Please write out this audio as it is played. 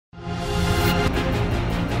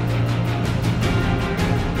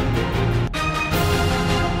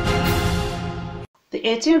The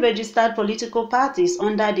 18 registered political parties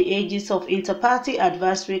under the aegis of Inter-Party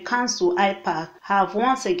Advisory Council (IPAC) have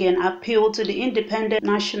once again appealed to the Independent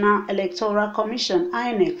National Electoral Commission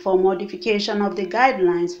 (INEC) for modification of the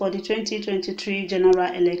guidelines for the 2023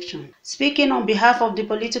 general election. Speaking on behalf of the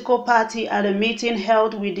political party at a meeting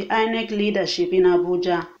held with the INEC leadership in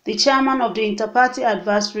Abuja, the chairman of the Inter-Party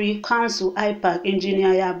Advisory Council (IPAC),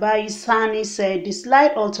 Engr Yagbaji Sani, said the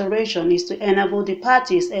slight alteration is to enable the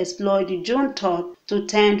parties exploit the June 3rd to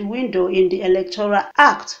 10th window in the Electoral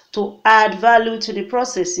Act to add value to the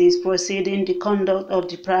processes preceding the conduct of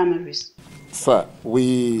the primaries. Sir,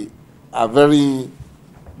 we are very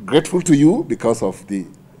grateful to you because of the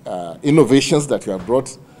innovations that you have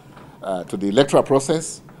brought to the electoral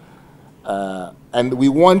process, and we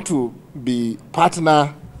want to be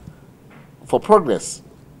partner for progress,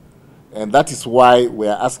 and that is why we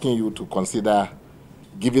are asking you to consider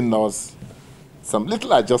giving us some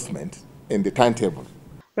little adjustment in the timetable.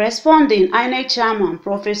 Responding, INEC Chairman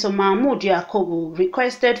Professor Mahmood Yakubu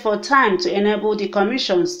requested for time to enable the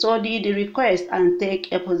Commission study the request and take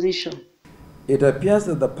a position. It appears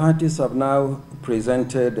that the parties have now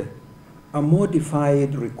presented a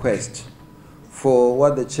modified request for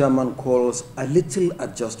what the Chairman calls a little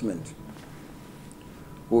adjustment.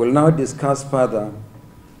 We will now discuss further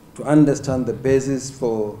to understand the basis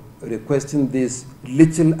for requesting this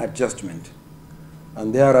little adjustment,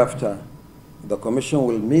 and thereafter the Commission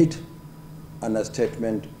will meet and a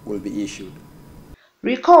statement will be issued.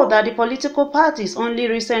 Recall that the political parties only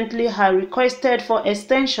recently had requested for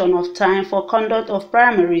extension of time for conduct of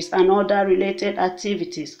primaries and other related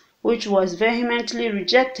activities, which was vehemently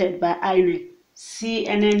rejected by INEC.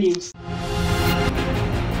 CNN News.